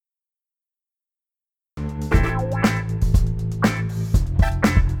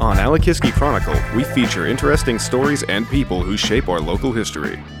On Alakiski Chronicle, we feature interesting stories and people who shape our local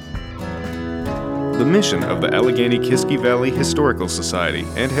history. The mission of the Allegheny-Kiski Valley Historical Society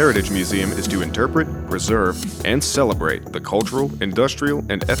and Heritage Museum is to interpret, preserve, and celebrate the cultural, industrial,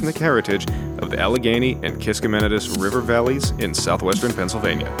 and ethnic heritage of the Allegheny and Kiskimenitis River Valleys in southwestern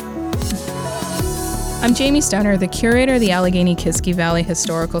Pennsylvania. I'm Jamie Stoner, the curator of the Allegheny-Kiski Valley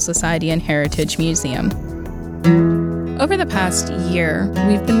Historical Society and Heritage Museum. Over the past year,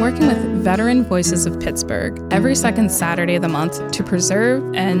 we've been working with Veteran Voices of Pittsburgh every second Saturday of the month to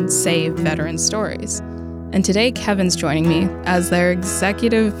preserve and save veteran stories. And today, Kevin's joining me as their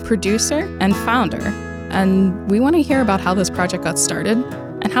executive producer and founder. And we want to hear about how this project got started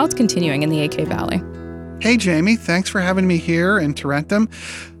and how it's continuing in the AK Valley. Hey, Jamie, thanks for having me here in Tarentum.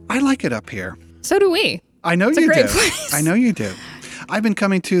 I like it up here. So do we. I know it's you a great do. Place. I know you do. I've been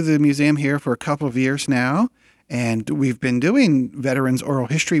coming to the museum here for a couple of years now. And we've been doing veterans oral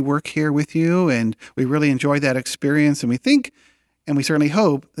history work here with you, and we really enjoyed that experience. And we think, and we certainly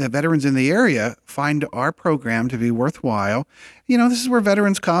hope, that veterans in the area find our program to be worthwhile. You know, this is where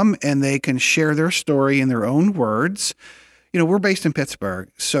veterans come and they can share their story in their own words. You know, we're based in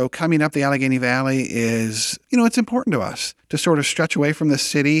Pittsburgh, so coming up the Allegheny Valley is, it's important to us to sort of stretch away from the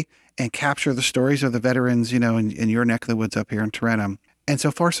city and capture the stories of the veterans, in your neck of the woods up here in Tarentum. And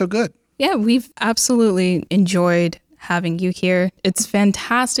so far, so good. Yeah, we've absolutely enjoyed having you here. It's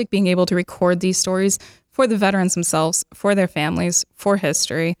fantastic being able to record these stories for the veterans themselves, for their families, for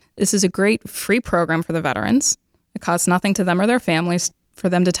history. This is a great free program for the veterans. It costs nothing to them or their families for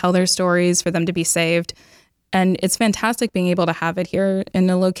them to tell their stories, for them to be saved. And it's fantastic being able to have it here in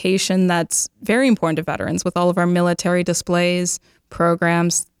a location that's very important to veterans with all of our military displays,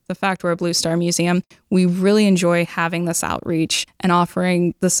 programs. The fact we're a Blue Star Museum, we really enjoy having this outreach and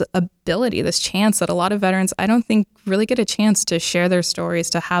offering this ability, this chance that a lot of veterans, I don't think, really get a chance to share their stories,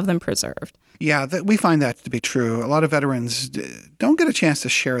 to have them preserved. Yeah, we find that to be true. A lot of veterans don't get a chance to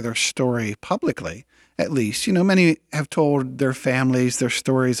share their story publicly, at least. Many have told their families their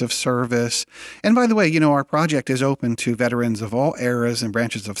stories of service. And by the way, our project is open to veterans of all eras and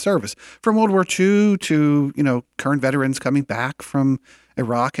branches of service, from World War II to, current veterans coming back from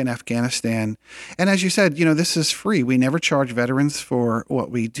Iraq and Afghanistan. And as you said, this is free. We never charge veterans for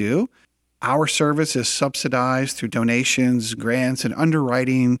what we do. Our service is subsidized through donations, grants, and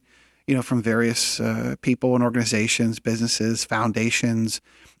underwriting, from various people and organizations, businesses, foundations.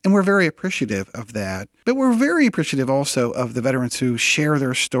 And we're very appreciative of that. But we're very appreciative also of the veterans who share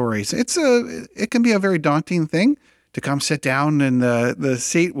their stories. It can be a very daunting thing to come sit down in the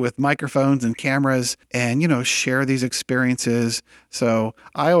seat with microphones and cameras and, share these experiences. So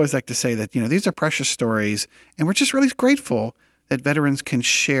I always like to say that, these are precious stories, and we're just really grateful that veterans can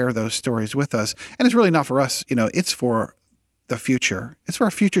share those stories with us. And it's really not for us, it's for the future. It's for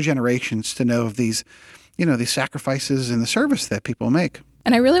our future generations to know of these, these sacrifices and the service that people make.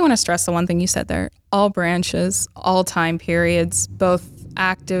 And I really want to stress the one thing you said there. All branches, all time periods, both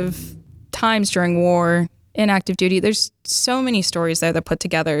active times during war, in active duty. There's so many stories there that put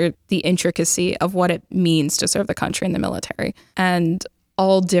together the intricacy of what it means to serve the country in the military and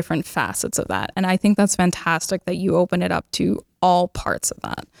all different facets of that. And I think that's fantastic that you open it up to all parts of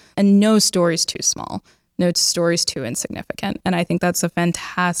that. And no story's too small. No story's too insignificant. And I think that's a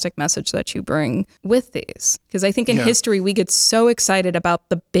fantastic message that you bring with these. Because I think in history, we get so excited about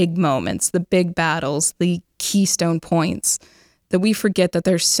the big moments, the big battles, the keystone points, that we forget that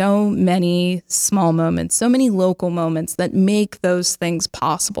there's so many small moments, so many local moments that make those things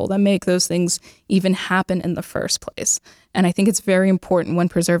possible, that make those things even happen in the first place. And I think it's very important when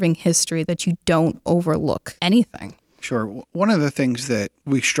preserving history that you don't overlook anything. Sure. One of the things that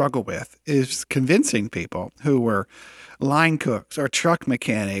we struggle with is convincing people who were line cooks or truck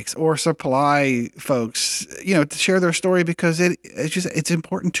mechanics or supply folks, to share their story, because it's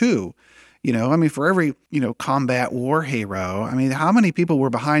important too. For every, combat war hero, how many people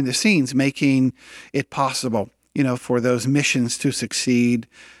were behind the scenes making it possible, for those missions to succeed?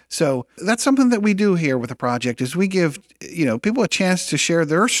 So that's something that we do here with the project is we give, people a chance to share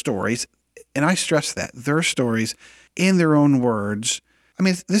their stories. And I stress that, their stories in their own words.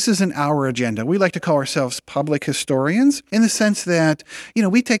 This isn't our agenda. We like to call ourselves public historians in the sense that,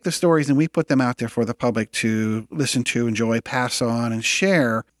 we take the stories and we put them out there for the public to listen to, enjoy, pass on, and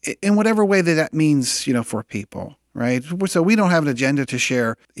share in whatever way that means, for people, right? So we don't have an agenda to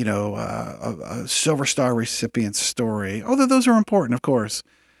share, a Silver Star recipient's story, although those are important, of course.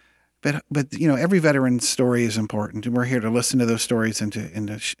 But every veteran's story is important, and we're here to listen to those stories and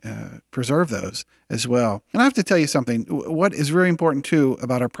to preserve those as well. And I have to tell you something. What is very important too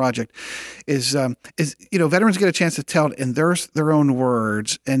about our project is veterans get a chance to tell it in their own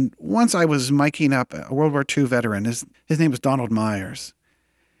words. And once I was miking up a World War II veteran. His name was Donald Myers,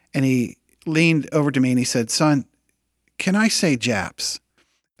 and he leaned over to me and he said, "Son, can I say Japs?"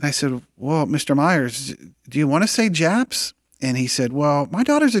 And I said, "Well, Mr. Myers, do you want to say Japs?" And he said, "Well, my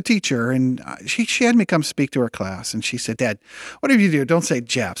daughter's a teacher, and she had me come speak to her class. And she said, 'Dad, whatever you do, don't say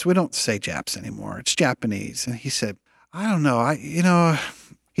Japs. We don't say Japs anymore. It's Japanese.'" And he said, "I don't know.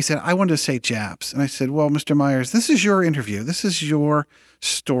 He said, "I wanted to say Japs." And I said, "Well, Mr. Myers, this is your interview. This is your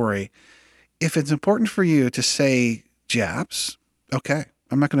story. If it's important for you to say Japs, okay,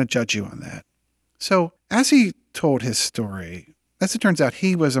 I'm not going to judge you on that." So as he told his story, as it turns out,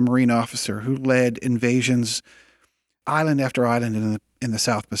 he was a Marine officer who led invasions island after island in the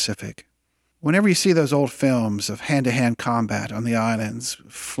South Pacific. Whenever you see those old films of hand-to-hand combat on the islands,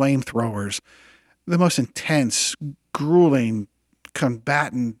 flamethrowers, the most intense, grueling,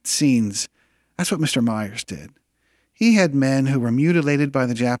 combatant scenes, that's what Mr. Myers did. He had men who were mutilated by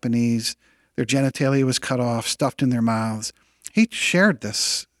the Japanese, their genitalia was cut off, stuffed in their mouths. He shared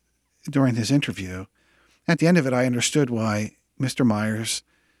this during his interview. At the end of it, I understood why Mr. Myers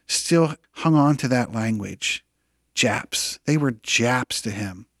still hung on to that language. Japs. They were Japs to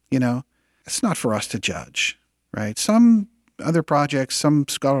him, It's not for us to judge, right? Some other projects, some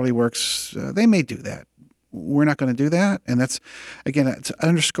scholarly works, they may do that. We're not going to do that. And that's, again, it's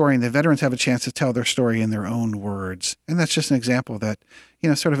underscoring that veterans have a chance to tell their story in their own words. And that's just an example that,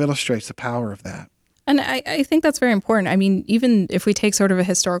 sort of illustrates the power of that. And I think that's very important. I mean, even if we take sort of a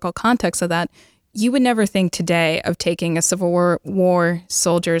historical context of that, you would never think today of taking a Civil War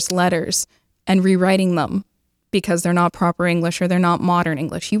soldier's letters and rewriting them because they're not proper English or they're not modern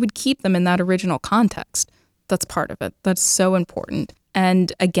English. You would keep them in that original context. That's part of it. That's so important.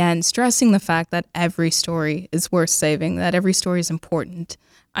 And again, stressing the fact that every story is worth saving, that every story is important.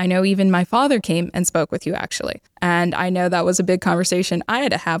 I know even my father came and spoke with you, actually. And I know that was a big conversation I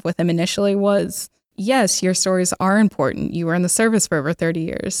had to have with him initially was, yes, your stories are important. You were in the service for over 30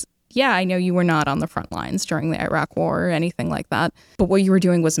 years. Yeah, I know you were not on the front lines during the Iraq War or anything like that, but what you were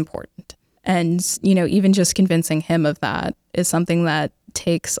doing was important. And, even just convincing him of that is something that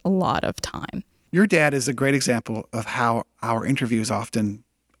takes a lot of time. Your dad is a great example of how our interviews often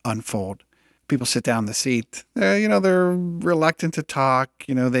unfold. People sit down in the seat, they're reluctant to talk,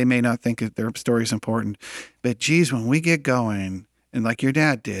 they may not think that their story is important. But geez, when we get going, and like your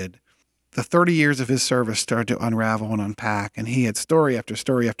dad did, the 30 years of his service started to unravel and unpack, and he had story after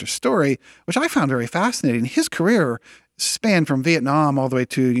story after story, which I found very fascinating. His career spanned from Vietnam all the way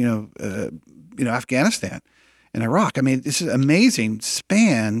to, Afghanistan and Iraq. I mean, this is an amazing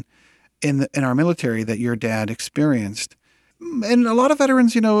span in our military that your dad experienced. And a lot of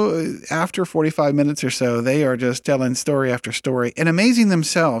veterans, after 45 minutes or so, they are just telling story after story and amazing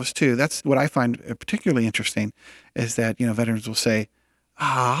themselves too. That's what I find particularly interesting is that, veterans will say,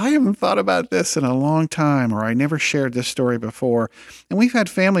 I haven't thought about this in a long time, or I never shared this story before. And we've had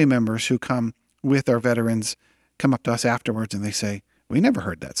family members who come with our veterans, come up to us afterwards and they say, we never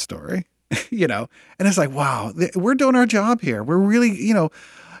heard that story, and it's like, wow, we're doing our job here. We're really,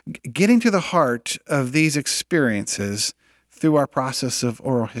 getting to the heart of these experiences through our process of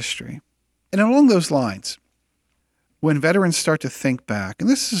oral history. And along those lines, when veterans start to think back, and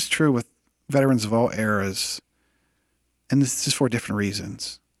this is true with veterans of all eras, and this is for different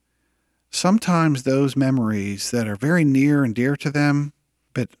reasons, sometimes those memories that are very near and dear to them,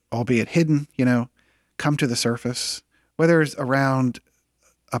 but albeit hidden, come to the surface, whether it's around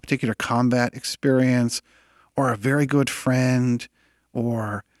a particular combat experience or a very good friend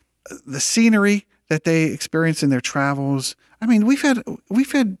or the scenery that they experience in their travels. I mean, we've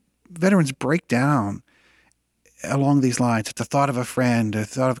had veterans break down along these lines at the thought of a friend, the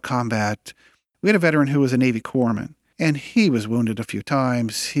thought of combat. We had a veteran who was a Navy corpsman, and he was wounded a few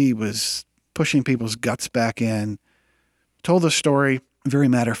times. He was pushing people's guts back in, told the story very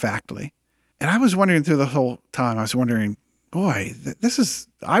matter-of-factly. And I was wondering through the whole time, boy,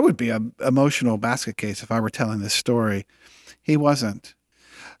 I would be an emotional basket case if I were telling this story. He wasn't.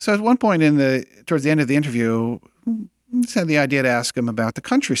 So at one point towards the end of the interview, I just had the idea to ask him about the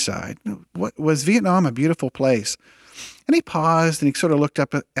countryside. Was Vietnam a beautiful place? And he paused and he sort of looked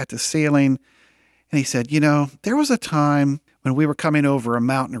up at the ceiling and he said, there was a time when we were coming over a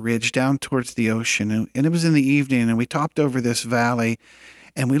mountain ridge down towards the ocean, and it was in the evening, and we topped over this valley,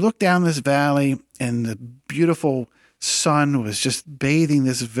 and we looked down this valley, and the beautiful sun was just bathing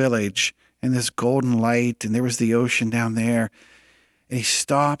this village in this golden light, and there was the ocean down there. And he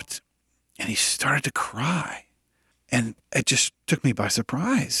stopped And he started to cry. And it just took me by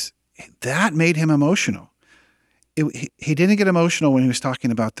surprise. That made him emotional. He didn't get emotional when he was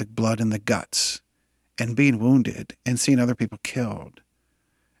talking about the blood and the guts and being wounded and seeing other people killed.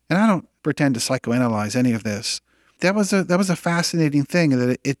 And I don't pretend to psychoanalyze any of this. That was a fascinating thing,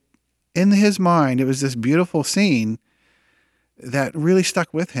 that it in his mind, it was this beautiful scene that really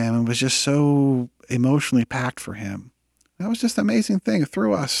stuck with him and was just so emotionally packed for him. That was just an amazing thing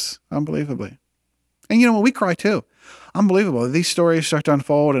through us, unbelievably. And we cry too. Unbelievable. These stories start to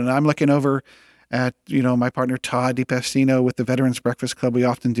unfold, and I'm looking over at, my partner Todd DiPastino with the Veterans Breakfast Club. We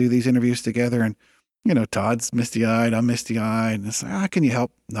often do these interviews together, and, Todd's misty-eyed, I'm misty-eyed. And it's like, how can you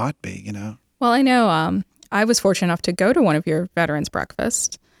help not be, Well, I know I was fortunate enough to go to one of your Veterans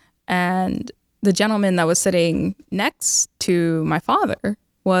Breakfast, and the gentleman that was sitting next to my father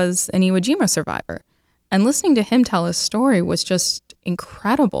was an Iwo Jima survivor. And listening to him tell his story was just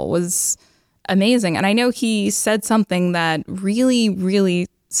incredible, was amazing. And I know he said something that really, really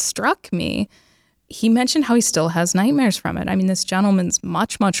struck me. He mentioned how he still has nightmares from it. I mean, this gentleman's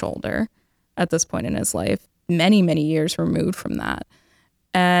much, much older at this point in his life, many, many years removed from that.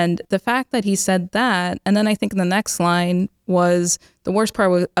 And the fact that he said that, and then I think the next line was the worst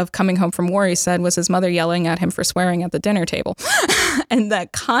part of coming home from war, he said, was his mother yelling at him for swearing at the dinner table. And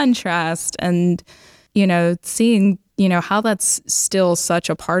that contrast and, seeing, how that's still such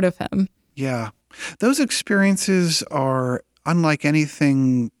a part of him. Yeah. Those experiences are unlike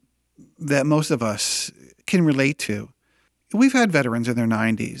anything that most of us can relate to. We've had veterans in their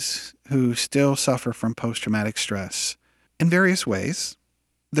 90s who still suffer from post-traumatic stress in various ways.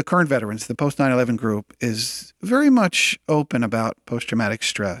 The current veterans, the post-9/11 group, is very much open about post-traumatic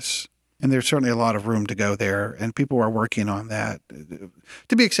stress. And there's certainly a lot of room to go there. And people are working on that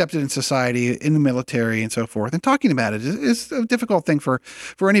to be accepted in society, in the military, and so forth. And talking about it is a difficult thing for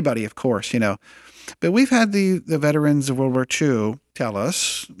anybody, of course, But we've had the veterans of World War II tell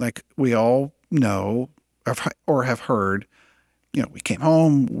us, like we all know or have heard, we came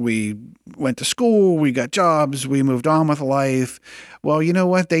home, we went to school, we got jobs, we moved on with life. Well, you know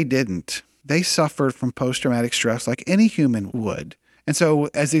what? They didn't. They suffered from post-traumatic stress like any human would. And so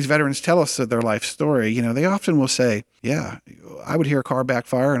as these veterans tell us their life story, they often will say, yeah, I would hear a car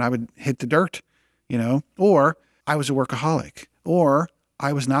backfire and I would hit the dirt, or I was a workaholic, or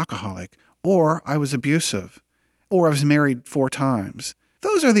I was an alcoholic, or I was abusive, or I was married 4 times.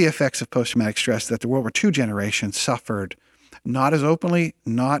 Those are the effects of post-traumatic stress that the World War II generation suffered, not as openly,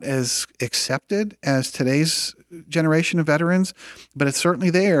 not as accepted as today's generation of veterans, but it's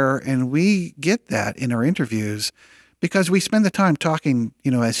certainly there. And we get that in our interviews because we spend the time talking,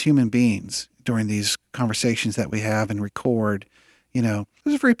 as human beings during these conversations that we have and record. Those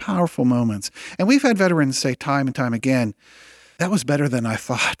are very powerful moments. And we've had veterans say time and time again, that was better than I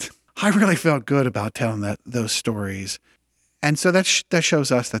thought. I really felt good about telling those stories. And so that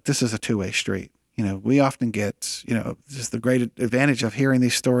shows us that this is a two-way street. We often get, just the great advantage of hearing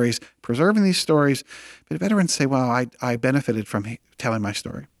these stories, preserving these stories. But veterans say, well, I benefited from telling my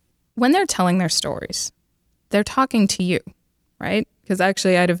story. When they're telling their stories, they're talking to you, right? Because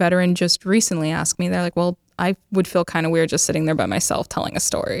actually I had a veteran just recently ask me, they're like, well, I would feel kind of weird just sitting there by myself telling a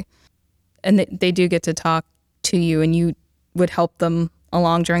story. And they do get to talk to you, and you would help them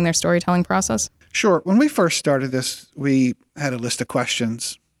along during their storytelling process? Sure. When we first started this, we had a list of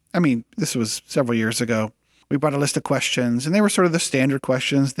questions. I mean, this was several years ago. We brought a list of questions, and they were sort of the standard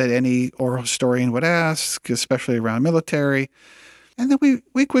questions that any oral historian would ask, especially around military. And then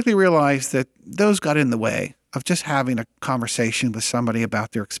we quickly realized that those got in the way of just having a conversation with somebody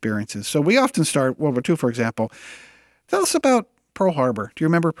about their experiences. So we often start World War II, for example. Tell us about Pearl Harbor. Do you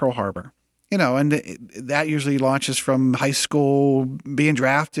remember Pearl Harbor? And that usually launches from high school, being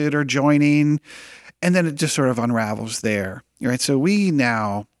drafted or joining, and then it just sort of unravels there, right? So we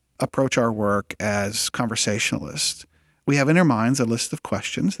now approach our work as conversationalists. We have in our minds a list of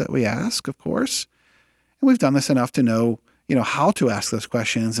questions that we ask, of course, and we've done this enough to know, how to ask those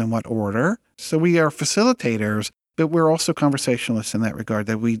questions in what order. So we are facilitators, but we're also conversationalists in that regard,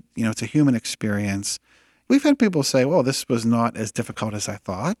 that it's a human experience. We've had people say, well, this was not as difficult as I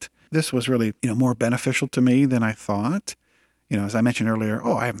thought. This was really, more beneficial to me than I thought. As I mentioned earlier,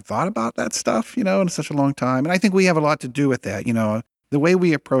 I haven't thought about that stuff, in such a long time. And I think we have a lot to do with that. The way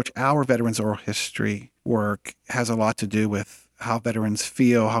we approach our veterans oral history work has a lot to do with how veterans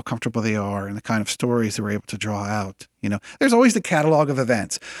feel, how comfortable they are, and the kind of stories that we're able to draw out. There's always the catalog of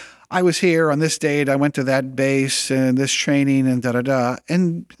events. I was here on this date, I went to that base and this training and da-da-da.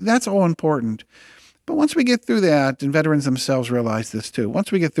 And that's all important. But once we get through that, and veterans themselves realize this too,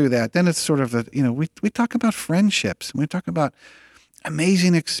 once we get through that, then it's sort of we talk about friendships. We talk about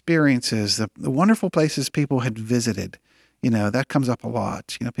amazing experiences, the wonderful places people had visited. That comes up a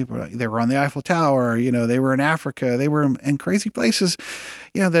lot. People, they were on the Eiffel Tower, they were in Africa, they were in crazy places,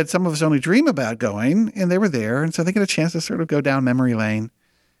 that some of us only dream about going, and they were there. And so they get a chance to sort of go down memory lane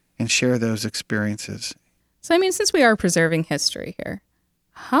and share those experiences. So, since we are preserving history here,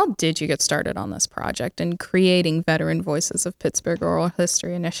 how did you get started on this project and creating Veteran Voices of Pittsburgh Oral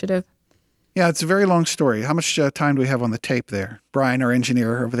History Initiative? Yeah, it's a very long story. How much time do we have on the tape there? Brian, our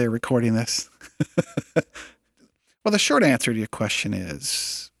engineer over there recording this. Well, the short answer to your question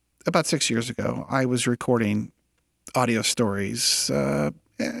is about 6 years ago, I was recording audio stories,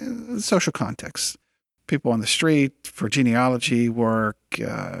 social context, people on the street for genealogy work.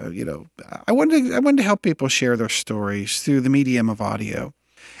 I wanted to help people share their stories through the medium of audio.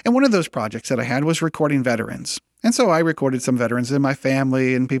 And one of those projects that I had was recording veterans. And so I recorded some veterans in my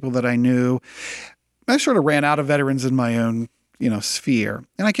family and people that I knew. I sort of ran out of veterans in my own sphere.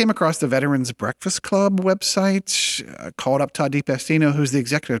 And I came across the Veterans Breakfast Club website, called up Todd DiPastino, who's the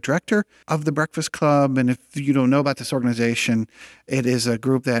executive director of the Breakfast Club. And if you don't know about this organization, it is a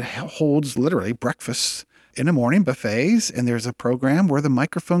group that holds literally breakfasts in the morning, buffets. And there's a program where the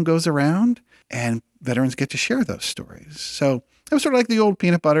microphone goes around and veterans get to share those stories. So it was sort of like the old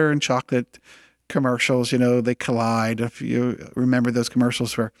peanut butter and chocolate commercials, they collide. If you remember those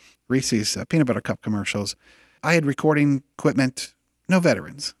commercials for Reese's peanut butter cup commercials. I had recording equipment, no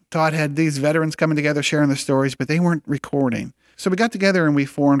veterans. Todd had these veterans coming together, sharing their stories, but they weren't recording. So we got together and we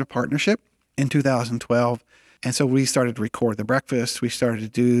formed a partnership in 2012. And so we started to record the breakfast. We started to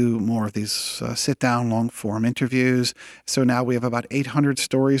do more of these sit-down, long-form interviews. So now we have about 800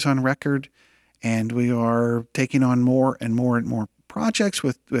 stories on record, and we are taking on more and more and more projects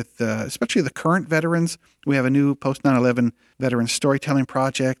with especially the current veterans. We have a new post-9/11 veteran storytelling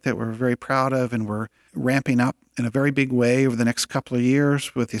project that we're very proud of, and we're ramping up in a very big way over the next couple of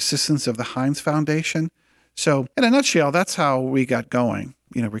years with the assistance of the Heinz Foundation. So in a nutshell, that's how we got going,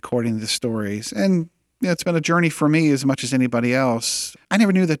 recording the stories. And it's been a journey for me as much as anybody else. I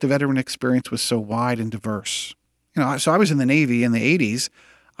never knew that the veteran experience was so wide and diverse. So I was in the Navy in the 80s.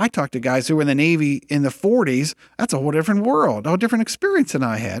 I talked to guys who were in the Navy in the 40s. That's a whole different world, a whole different experience than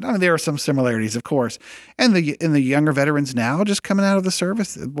I had. There are some similarities, of course. And the younger veterans now just coming out of the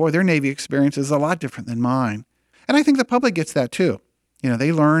service, boy, their Navy experience is a lot different than mine. And I think the public gets that too.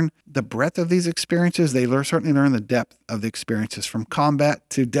 They learn the breadth of these experiences. They certainly learn the depth of the experiences, from combat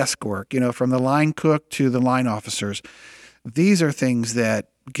to desk work, from the line cook to the line officers. These are things that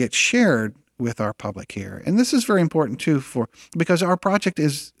get shared with our public here. And this is very important too, because our project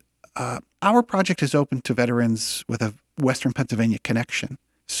is open to veterans with a Western Pennsylvania connection.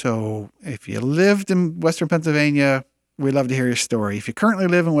 So if you lived in Western Pennsylvania, we'd love to hear your story. If you currently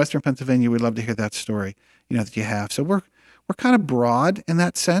live in Western Pennsylvania, we'd love to hear that story, that you have. So we're kind of broad in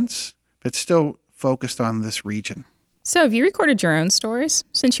that sense, but still focused on this region. So have you recorded your own stories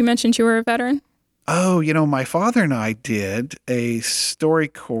since you mentioned you were a veteran? Oh, my father and I did a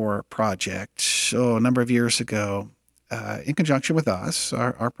StoryCorps project a number of years ago in conjunction with us,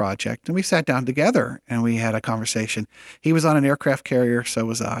 our project. And we sat down together and we had a conversation. He was on an aircraft carrier, so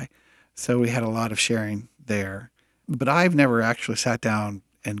was I. So we had a lot of sharing there. But I've never actually sat down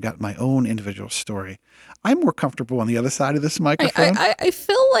and got my own individual story. I'm more comfortable on the other side of this microphone. I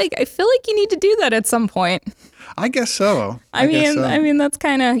feel like you need to do that at some point. I guess so. I mean, that's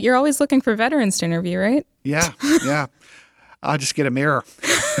kind of, you're always looking for veterans to interview, right? Yeah. I'll just get a mirror.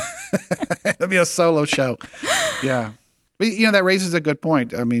 It'll be a solo show. Yeah. But, that raises a good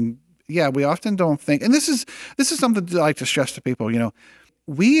point. We often don't think, and this is something that I like to stress to people,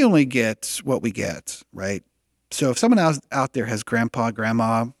 we only get what we get, right? So if someone else out there has grandpa,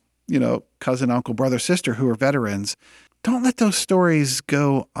 grandma, cousin, uncle, brother, sister who are veterans, don't let those stories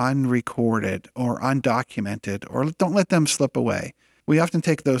go unrecorded or undocumented, or don't let them slip away. We often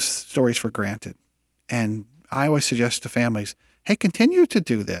take those stories for granted. And I always suggest to families, hey, continue to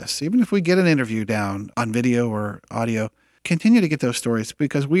do this. Even if we get an interview down on video or audio, continue to get those stories,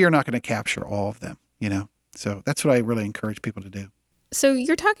 because we are not going to capture all of them, So that's what I really encourage people to do. So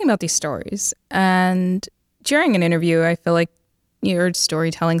you're talking about these stories, and during an interview, I feel like your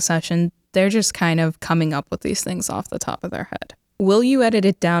storytelling session, they're just kind of coming up with these things off the top of their head. Will you edit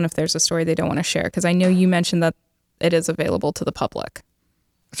it down if there's a story they don't want to share? Because I know you mentioned that it is available to the public.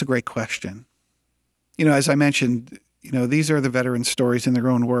 That's a great question. As I mentioned, these are the veteran stories in their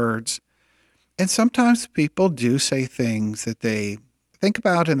own words. And sometimes people do say things that they think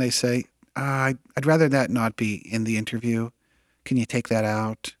about and they say, I'd rather that not be in the interview. Can you take that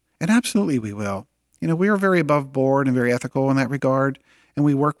out? And absolutely we will. We are very above board and very ethical in that regard, and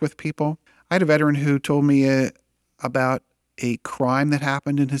we work with people. I had a veteran who told me about a crime that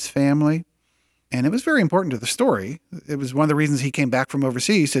happened in his family. And it was very important to the story. It was one of the reasons he came back from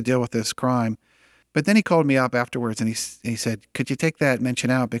overseas to deal with this crime. But then he called me up afterwards and he said, could you take that mention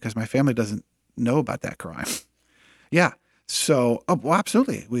out because my family doesn't know about that crime? Yeah. So, well,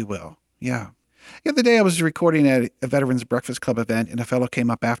 absolutely, we will. Yeah. The other day I was recording at a Veterans Breakfast Club event and a fellow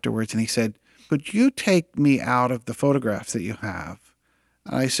came up afterwards and he said, could you take me out of the photographs that you have?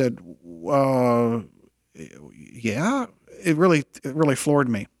 And I said, yeah. It really floored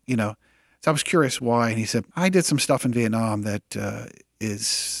me, So I was curious why. And he said, I did some stuff in Vietnam that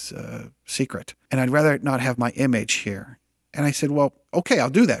is secret. And I'd rather not have my image here. And I said, well, okay, I'll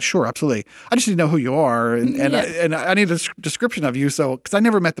do that. Sure, absolutely. I just need to know who you are. And I need a description of you. So, because I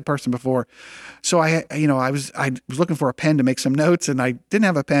never met the person before. So I was looking for a pen to make some notes and I didn't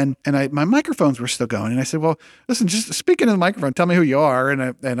have a pen and my microphones were still going. And I said, well, listen, just speak into the microphone, tell me who you are.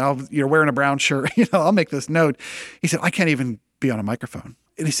 And you're wearing a brown shirt, I'll make this note. He said, I can't even be on a microphone.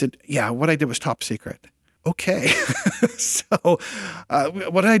 And he said, yeah, what I did was top secret. Okay. So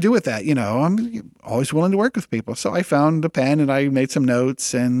what did I do with that? I'm always willing to work with people. So I found a pen and I made some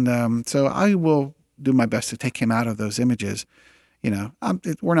notes. And so I will do my best to take him out of those images.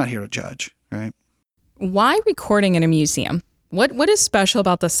 We're not here to judge, right? Why recording in a museum? What is special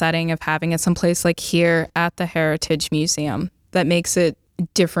about the setting of having it someplace like here at the Heritage Museum that makes it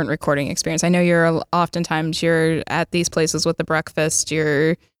different recording experience? I know you're at these places with the breakfast,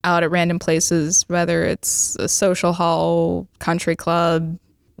 you're out at random places, whether it's a social hall, country club.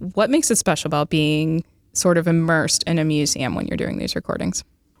 What makes it special about being sort of immersed in a museum when you're doing these recordings?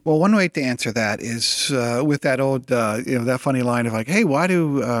 Well, one way to answer that is with that old, that funny line of like, hey, why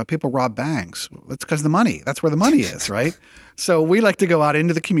do people rob banks? It's because the money. That's where the money is, right? So we like to go out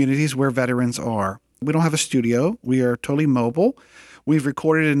into the communities where veterans are. We don't have a studio. We are totally mobile. We've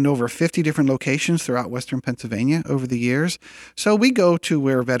recorded in over 50 different locations throughout Western Pennsylvania over the years. So we go to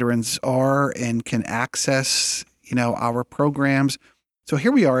where veterans are and can access, our programs. So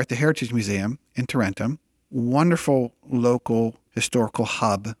here we are at the Heritage Museum in Tarentum, wonderful local historical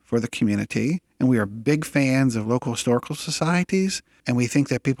hub for the community. And we are big fans of local historical societies. And we think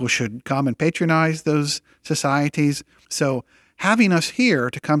that people should come and patronize those societies. So having us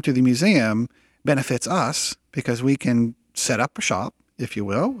here to come to the museum benefits us because we can set up a shop, if you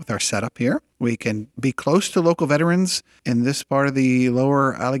will, with our setup here. We can be close to local veterans in this part of the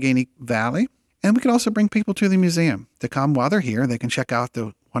lower Allegheny Valley. And we can also bring people to the museum to come while they're here. They can check out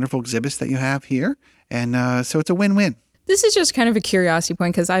the wonderful exhibits that you have here. And so it's a win-win. This is just kind of a curiosity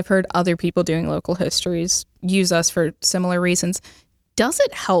point because I've heard other people doing local histories use us for similar reasons. Does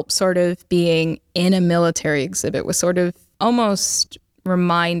it help sort of being in a military exhibit with sort of almost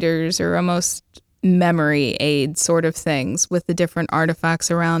reminders or almost memory aid sort of things with the different artifacts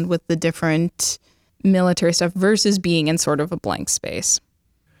around, with the different military stuff versus being in sort of a blank space?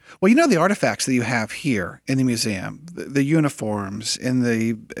 Well, the artifacts that you have here in the museum, the uniforms and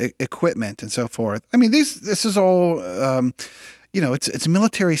the equipment and so forth. I mean, this is all, it's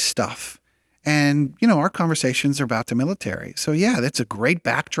military stuff. And, our conversations are about the military. So, yeah, that's a great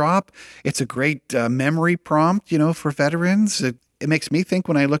backdrop. It's a great memory prompt, for veterans. It makes me think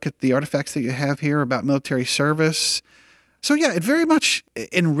when I look at the artifacts that you have here about military service. So, yeah, it very much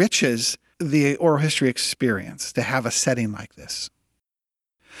enriches the oral history experience to have a setting like this.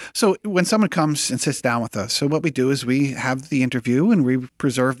 So when someone comes and sits down with us, so what we do is we have the interview and we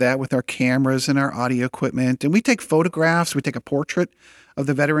preserve that with our cameras and our audio equipment. And we take photographs. We take a portrait of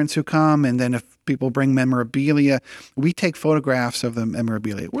the veterans who come. And then if people bring memorabilia, we take photographs of the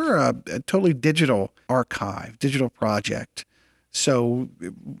memorabilia. We're a totally digital archive, digital project. So,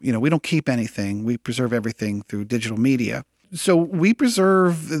 we don't keep anything. We preserve everything through digital media. So we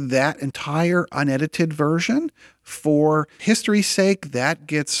preserve that entire unedited version for history's sake. That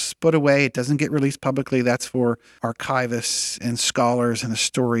gets put away. It doesn't get released publicly. That's for archivists and scholars and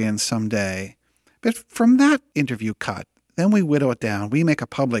historians someday. But from that interview cut, then we whittle it down. We make a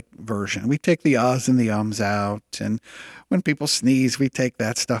public version. We take the uhs and the ums out. And when people sneeze, we take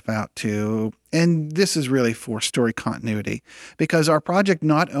that stuff out too. And this is really for story continuity because our project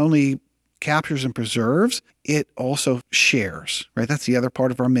not only captures and preserves, it also shares, right? That's the other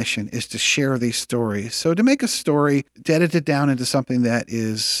part of our mission is to share these stories. So to make a story, to edit it down into something that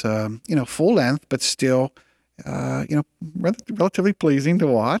is, full length, but still, relatively pleasing to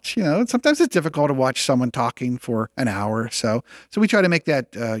watch. Sometimes it's difficult to watch someone talking for an hour or so. So we try to make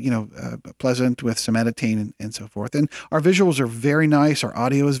that, pleasant with some editing and so forth. And our visuals are very nice. Our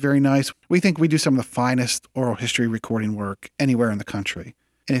audio is very nice. We think we do some of the finest oral history recording work anywhere in the country.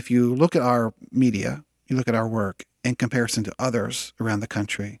 And if you look at our media, you look at our work in comparison to others around the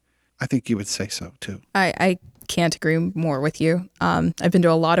country, I think you would say so too. I can't agree more with you. I've been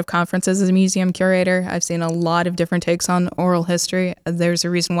to a lot of conferences as a museum curator. I've seen a lot of different takes on oral history. There's a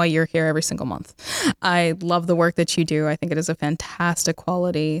reason why you're here every single month. I love the work that you do. I think it is a fantastic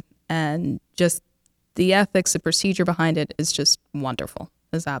quality, and just the ethics, the procedure behind it is just wonderful.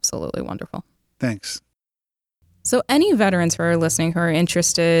 It's absolutely wonderful. Thanks. So any veterans who are listening who are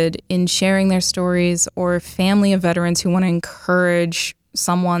interested in sharing their stories, or family of veterans who want to encourage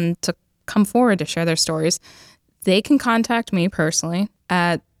someone to come forward to share their stories, they can contact me personally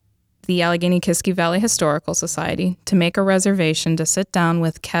at the Allegheny Kiski Valley Historical Society to make a reservation to sit down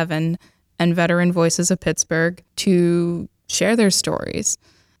with Kevin and Veteran Voices of Pittsburgh to share their stories.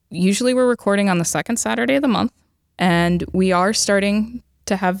 Usually we're recording on the second Saturday of the month, and we are starting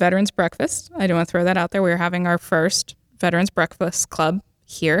to have Veterans Breakfast. I do want to throw that out there. We're having our first Veterans Breakfast Club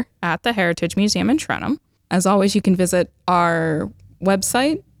here at the Heritage Museum in Trentham. As always, you can visit our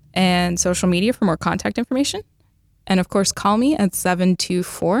website and social media for more contact information. And of course, call me at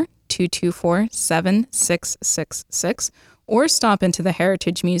 724-224-7666 or stop into the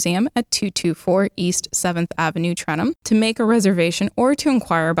Heritage Museum at 224 East 7th Avenue, Trentham to make a reservation or to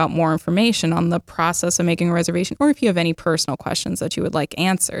inquire about more information on the process of making a reservation, or if you have any personal questions that you would like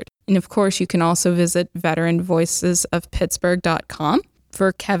answered. And of course, you can also visit veteranvoicesofpittsburgh.com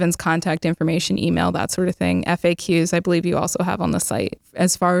for Kevin's contact information, email, that sort of thing. FAQs, I believe you also have on the site,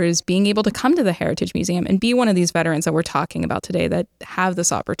 as far as being able to come to the Heritage Museum and be one of these veterans that we're talking about today that have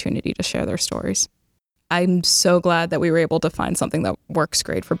this opportunity to share their stories. I'm so glad that we were able to find something that works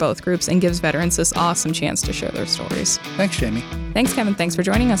great for both groups and gives veterans this awesome chance to share their stories. Thanks, Jamie. Thanks, Kevin. Thanks for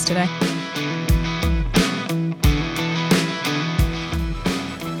joining us today.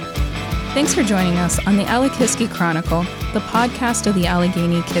 Thanks for joining us on the Allegheny Chronicle, the podcast of the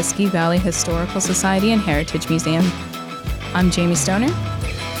Allegheny Kiski Valley Historical Society and Heritage Museum. I'm Jamie Stoner.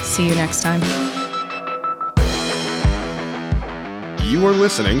 See you next time. You are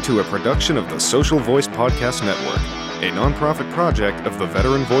listening to a production of the Social Voice Podcast Network, a nonprofit project of the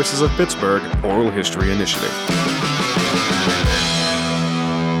Veteran Voices of Pittsburgh Oral History Initiative.